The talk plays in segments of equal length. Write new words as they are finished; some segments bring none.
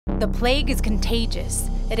The plague is contagious.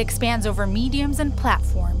 It expands over mediums and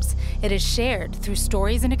platforms. It is shared through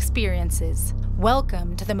stories and experiences.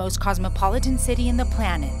 Welcome to the most cosmopolitan city in the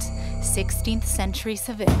planet, 16th century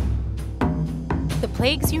Seville. The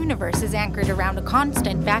plague's universe is anchored around a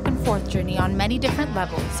constant back-and-forth journey on many different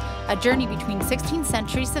levels, a journey between 16th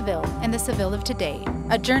century Seville and the Seville of today,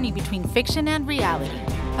 a journey between fiction and reality,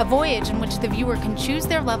 a voyage in which the viewer can choose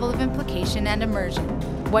their level of implication and immersion.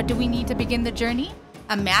 What do we need to begin the journey?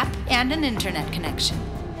 A map and an internet connection.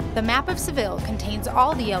 The map of Seville contains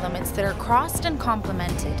all the elements that are crossed and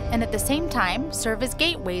complemented, and at the same time serve as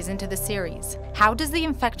gateways into the series. How does the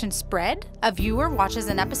infection spread? A viewer watches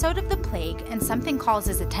an episode of The Plague and something calls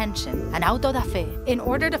his attention, an auto da fe. In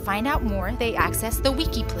order to find out more, they access the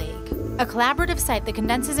Wiki Plague, a collaborative site that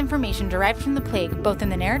condenses information derived from the plague both in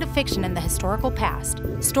the narrative fiction and the historical past.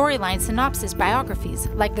 Storyline synopsis biographies,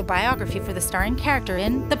 like the biography for the starring character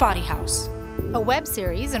in The Body House. A web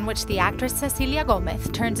series in which the actress Cecilia Gomez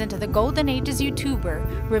turns into the Golden Ages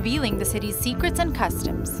YouTuber, revealing the city's secrets and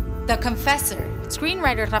customs. The Confessor.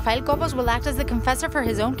 Screenwriter Rafael Cobos will act as the confessor for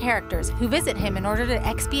his own characters, who visit him in order to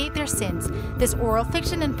expiate their sins. This oral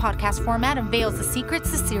fiction and podcast format unveils the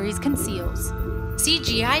secrets the series conceals.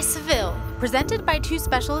 CGI Seville. Presented by two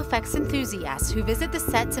special effects enthusiasts who visit the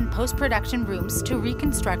sets and post-production rooms to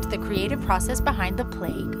reconstruct the creative process behind The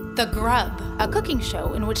Plague. The Grub, a cooking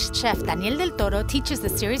show in which chef Daniel del Toro teaches the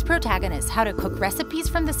series protagonists how to cook recipes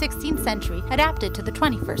from the 16th century adapted to the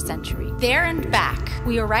 21st century. There and Back.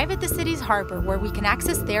 We arrive at the city's harbor where we can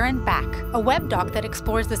access There and Back, a web doc that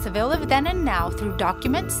explores the Seville of then and now through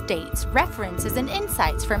documents, dates, references, and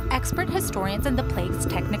insights from expert historians and the Plague's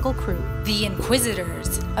technical crew. The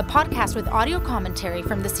Inquisitors, a podcast with audio commentary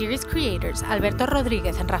from the series creators Alberto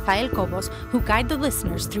Rodriguez and Rafael Cobos, who guide the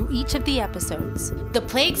listeners through each of the episodes. The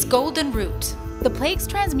Plague's Golden Route. The Plague's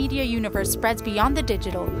Transmedia Universe spreads beyond the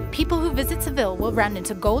digital. People who visit Seville will run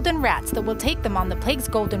into golden rats that will take them on the Plague's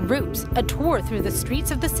Golden Route, a tour through the streets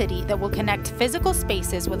of the city that will connect physical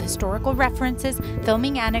spaces with historical references,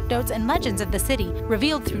 filming anecdotes, and legends of the city,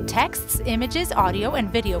 revealed through texts, images, audio, and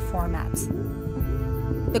video formats.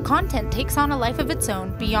 The content takes on a life of its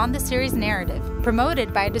own beyond the series' narrative,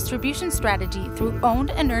 promoted by a distribution strategy through owned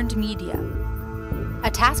and earned media. A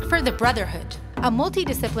task for the Brotherhood, a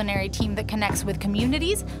multidisciplinary team that connects with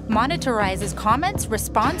communities, monitorizes comments,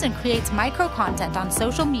 responds, and creates micro-content on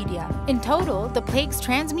social media. In total, The Plague's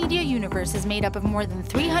Transmedia Universe is made up of more than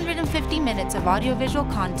 350 minutes of audiovisual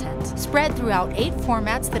content, spread throughout 8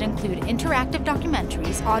 formats that include interactive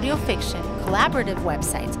documentaries, audio fiction, collaborative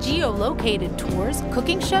websites, geo-located tours,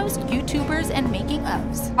 cooking shows, YouTubers, and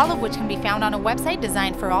making-ofs, all of which can be found on a website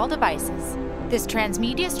designed for all devices. This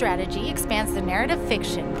transmedia strategy expands the narrative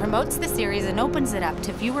fiction, promotes the series, and opens it up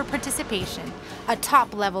to viewer participation, a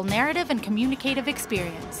top-level narrative and communicative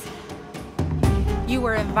experience. You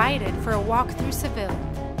are invited for a walk through Seville.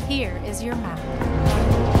 Here is your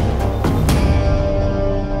map.